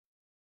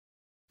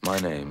My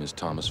name is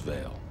Thomas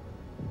Vale,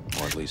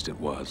 or at least it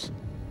was.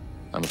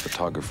 I'm a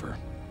photographer.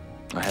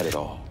 I had it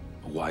all.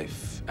 A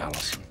wife,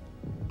 Allison,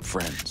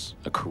 friends,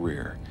 a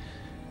career.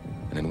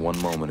 And in one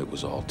moment, it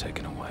was all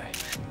taken away.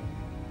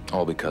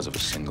 All because of a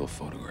single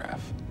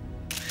photograph.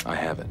 I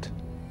have it.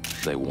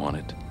 They want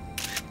it.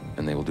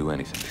 And they will do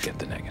anything to get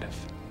the negative.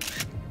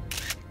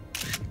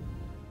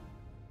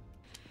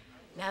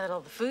 Now that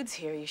all the food's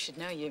here, you should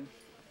know you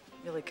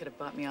really could have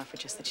bought me off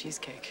with just the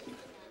cheesecake.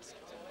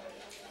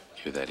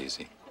 You're that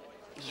easy?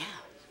 Yeah.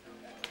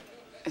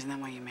 Isn't that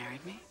why you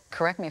married me?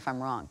 Correct me if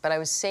I'm wrong, but I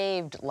was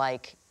saved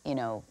like, you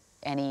know,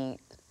 any...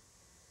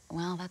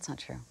 Well, that's not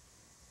true.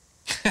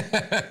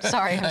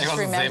 Sorry, I'm just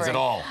remembering. Saved at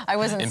all. I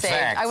wasn't In saved.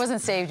 fact. I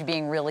wasn't saved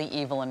being really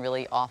evil and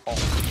really awful.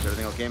 Is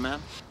everything okay,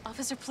 ma'am?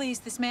 Officer, please,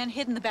 this man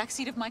hid in the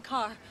backseat of my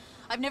car.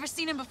 I've never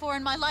seen him before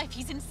in my life.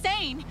 He's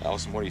insane.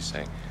 Allison, what are you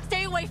saying?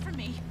 Stay away from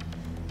me.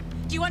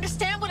 Do you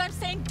understand what I'm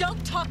saying?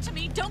 Don't talk to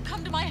me. Don't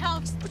come to my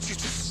house. But you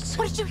just...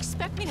 What did you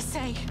expect me to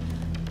say?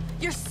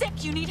 You're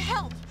sick. You need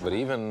help. But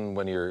even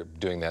when you're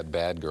doing that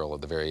bad girl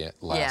at the very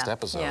last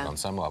episode, on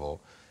some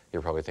level,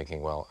 you're probably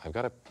thinking, well, I've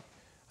got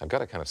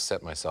to kind of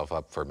set myself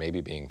up for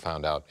maybe being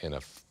found out in a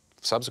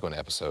subsequent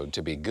episode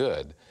to be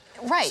good.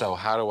 Right. So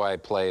how do I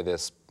play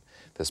this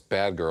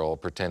bad girl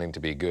pretending to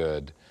be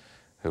good,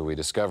 who we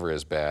discover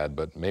is bad,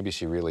 but maybe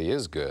she really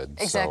is good.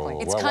 Exactly. So,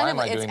 it's well, kind why of, am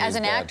I doing as these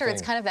an bad actor,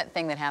 it's things? kind of that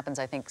thing that happens,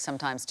 I think,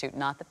 sometimes too.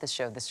 Not that this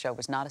show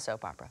was not a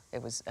soap opera.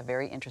 It was a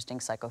very interesting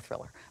psycho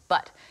thriller.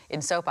 But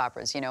in soap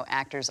operas, you know,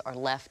 actors are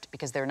left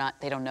because they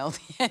don't know,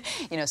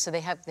 you know, so they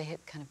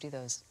kind of do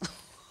those.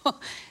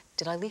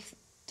 Did I leave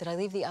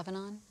the oven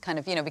on? Kind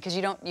of, you know, because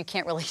you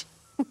can't really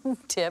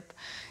tip.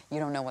 You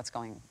don't know what's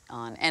going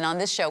on. And on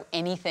this show,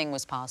 anything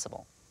was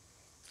possible.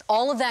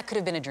 All of that could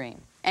have been a dream.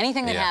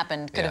 Anything that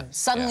happened could have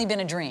suddenly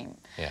been a dream.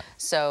 Yeah.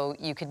 So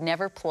you could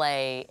never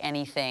play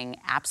anything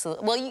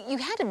absolutely... Well, you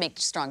had to make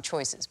strong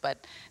choices,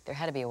 but there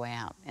had to be a way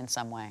out in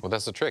some way. Well,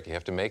 that's the trick. You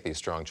have to make these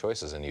strong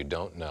choices, and you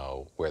don't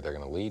know where they're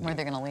going to lead you. Where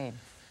they're going to lead.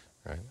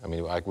 Right? I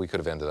mean, we could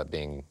have ended up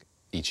being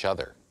each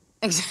other.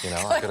 Exactly. You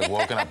know, I could have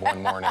woken up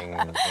one morning,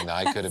 and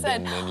I could have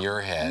been in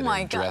your head my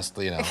and God. dressed,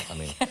 you know, I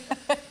mean...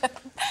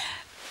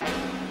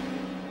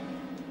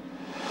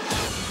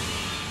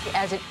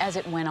 As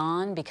it went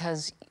on,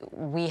 because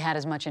we had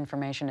as much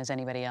information as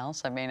anybody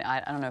else. I mean, I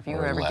don't know if you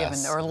were ever given,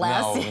 or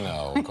less.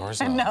 No, of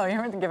course not. No, you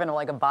weren't given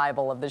like a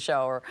Bible of the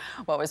show or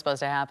what was supposed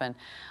to happen.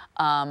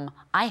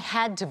 I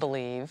had to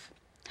believe.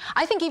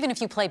 I think even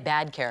if you play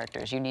bad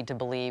characters, you need to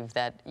believe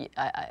that.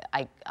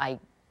 I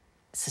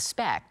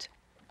suspect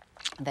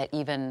that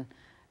even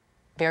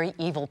very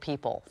evil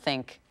people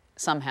think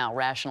somehow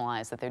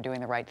rationalize that they're doing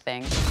the right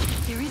thing.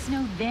 There is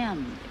no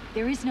them.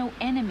 There is no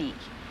enemy.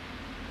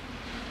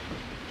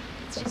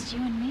 It's just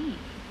you and me.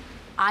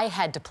 I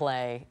had to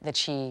play that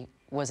she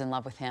was in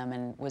love with him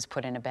and was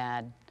put in a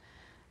bad,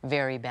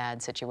 very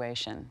bad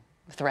situation,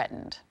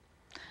 threatened.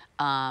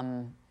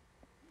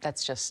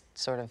 That's just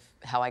sort of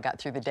how I got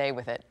through the day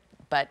with it.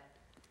 But,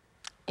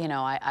 you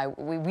know,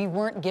 we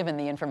weren't given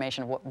the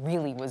information of what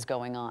really was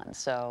going on,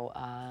 so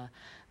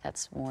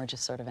that's more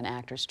just sort of an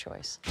actor's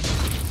choice.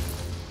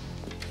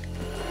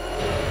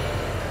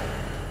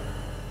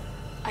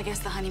 I guess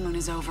the honeymoon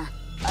is over.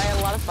 I had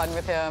a lot of fun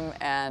with him,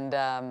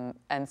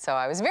 and so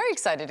I was very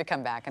excited to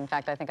come back. In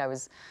fact, I think I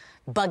was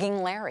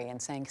bugging Larry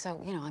and saying,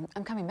 so, you know,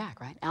 I'm coming back,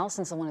 right?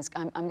 Allison's the one who's,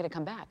 I'm going to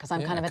come back, because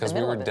I'm kind of at the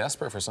middle of it. Because we were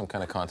desperate for some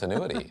kind of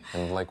continuity,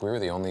 and, like, we were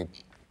the only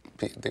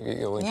person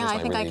I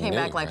think I came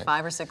back like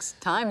 5 or 6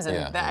 times,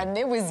 and, and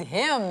it was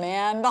him,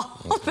 man. The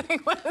whole thing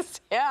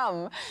was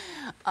him.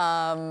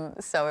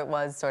 So it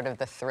was sort of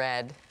the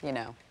thread, you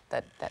know,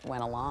 that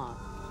went along.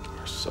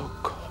 You're so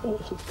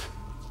cold.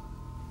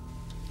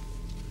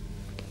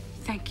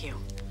 Thank you.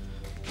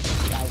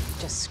 I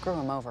just screw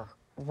him over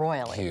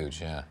royally.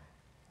 Huge,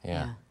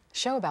 yeah.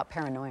 Show about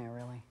paranoia,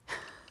 really.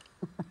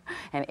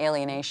 And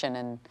alienation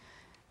and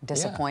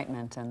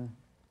disappointment and...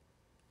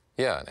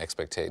 Yeah,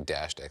 and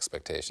dashed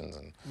expectations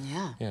and...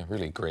 Yeah,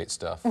 really great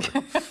stuff.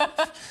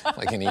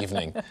 Like an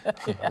evening.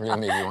 Really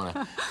made you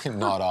want to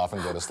nod off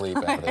and go to sleep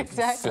after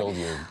they filled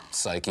your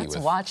psyche with...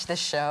 Let's watch this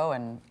show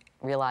and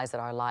realize that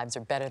our lives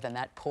are better than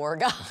that poor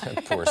guy.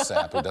 That poor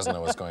sap who doesn't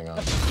know what's going on.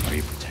 Are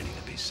you pretending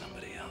to be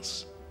somebody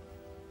else?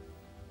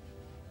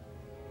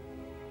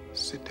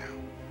 Sit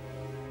down.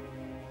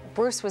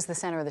 Bruce was the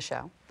center of the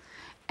show,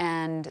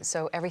 and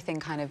so everything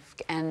kind of,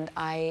 and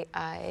I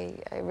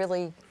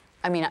really,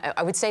 I mean,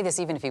 I would say this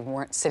even if he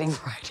weren't sitting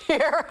right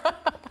here.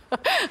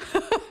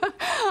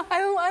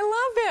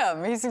 I love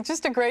him. He's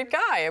just a great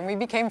guy, and we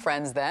became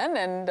friends then,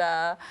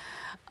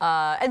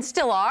 and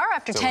still are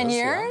after 10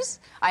 years.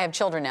 Yeah. I have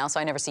children now, so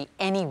I never see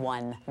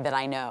anyone that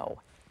I know.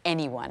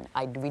 Anyone.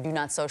 We do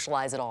not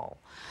socialize at all.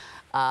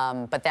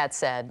 But that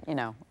said, you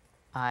know,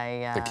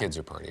 The kids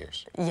are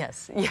partiers.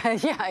 Yes,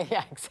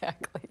 yeah,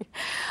 exactly.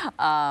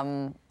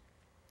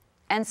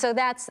 And so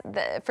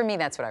for me,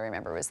 that's what I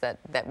remember, was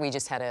that we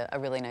just had a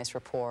really nice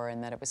rapport,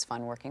 and that it was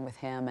fun working with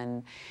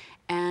him.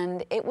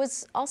 And it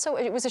was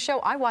a show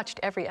I watched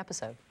every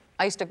episode.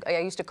 I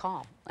used to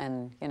call,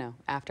 and you know,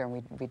 after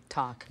we'd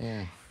talk.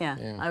 Yeah.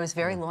 I was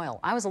very loyal.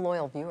 I was a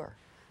loyal viewer,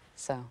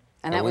 so.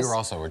 And we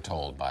were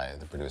told by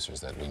the producers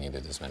that we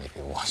needed as many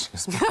people watching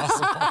as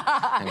possible.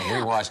 And if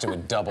we watched, it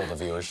would double the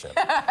viewership.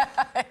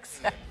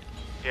 Exactly.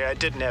 Yeah, I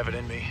didn't have it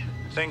in me.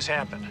 Things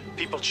happen.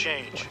 People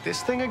change.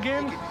 This thing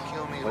again?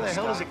 Where the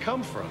hell does it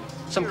come from?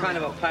 Some kind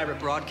of a pirate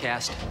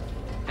broadcast.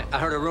 I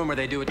heard a rumor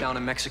they do it down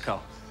in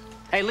Mexico.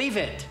 Hey, leave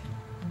it.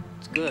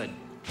 It's good.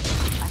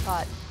 I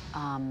thought,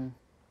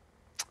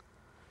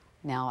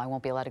 now I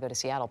won't be allowed to go to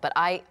Seattle, but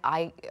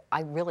I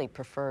really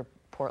prefer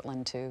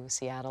Portland to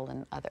Seattle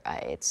and other.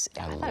 I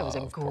thought it was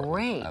a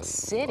great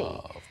city. I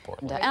love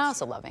Portland. And I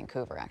also love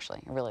Vancouver,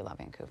 actually. I really love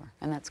Vancouver,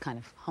 and that's kind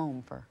of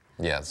home for.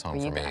 Yeah, it's home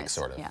for me, guys.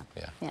 sort of.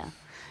 Yeah.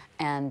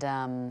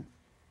 And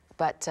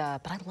but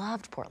I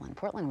loved Portland.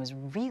 Portland was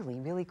really,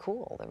 really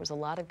cool. There was a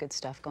lot of good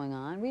stuff going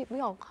on. We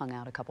all hung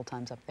out a couple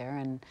times up there,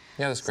 and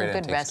there's great good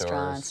antique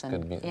restaurants stores,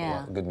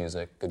 and good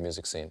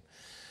music scene.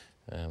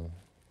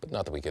 But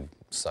not that we could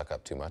suck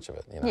up too much of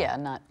it, you know?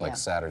 Yeah, like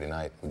Saturday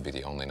night would be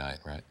the only night,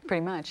 right?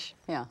 Pretty much,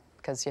 yeah,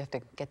 because you have to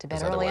get to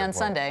bed early on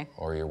Sunday.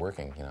 Or you're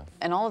working, you know.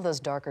 And all of those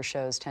darker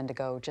shows tend to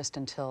go just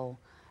until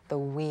the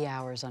wee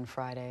hours on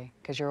Friday,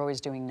 because you're always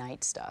doing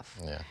night stuff.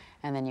 Yeah.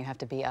 And then you have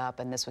to be up,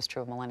 and this was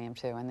true of Millennium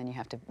too. And then you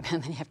have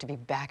to be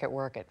back at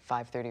work at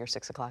 5:30 or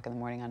 6 o'clock in the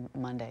morning on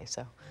Monday.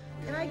 So.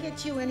 Can I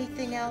get you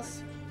anything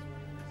else?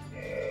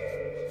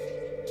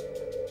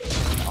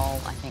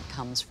 All I think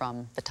comes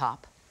from the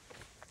top.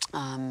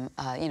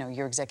 You know,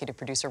 your executive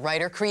producer,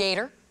 writer,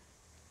 creator.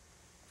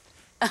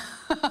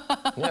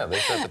 Yeah, they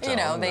set the tone. You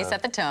know, they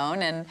set the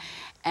tone,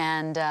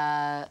 and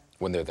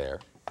when they're there.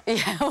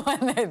 Yeah,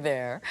 when they're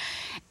there,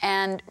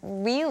 and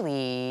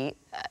really,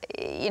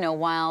 you know,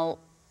 while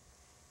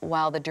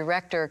the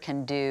director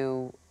can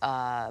do,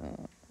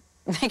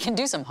 they can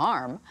do some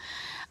harm.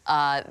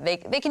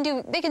 They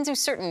can do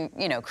certain,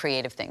 you know,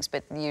 creative things,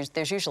 but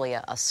there's usually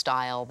a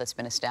style that's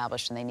been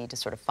established, and they need to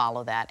sort of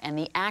follow that. And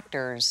the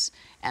actors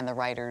and the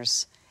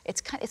writers,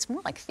 it's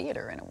more like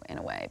theater in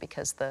a way,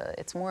 because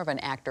it's more of an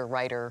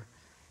actor-writer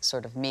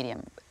sort of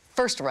medium.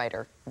 First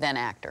writer, then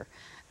actor,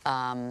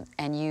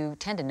 and you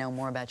tend to know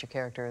more about your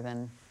character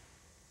than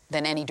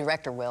any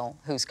director will,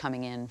 who's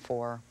coming in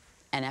for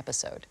an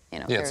episode. You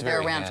know, yeah,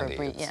 they're around handy.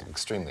 for a brief. It's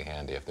extremely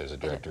handy if there's a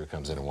director who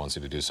comes in and wants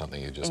you to do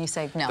something. And you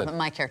say, no,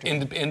 my character.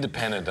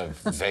 Independent of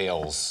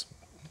Vale's,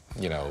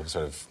 you know,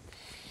 sort of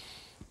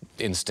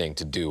instinct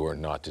to do or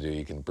not to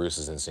do.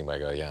 Bruce's instinct might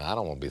go, yeah, I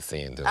don't want to be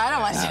seen doing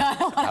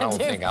that. I don't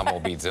think I'm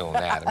going to be doing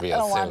that. I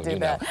don't want to do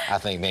that. I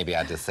think maybe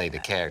I just say the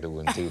character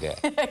wouldn't do that.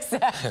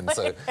 Exactly. And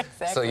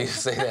so you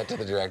say that to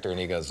the director, and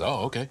he goes,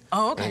 oh, okay.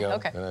 Oh, okay,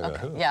 okay.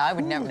 Yeah, I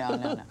would never,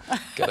 no.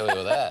 Get away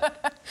with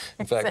that.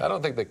 In fact, I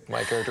don't think that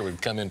my character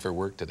would come in for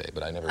work today,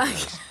 but I never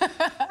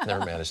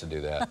managed to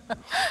do that.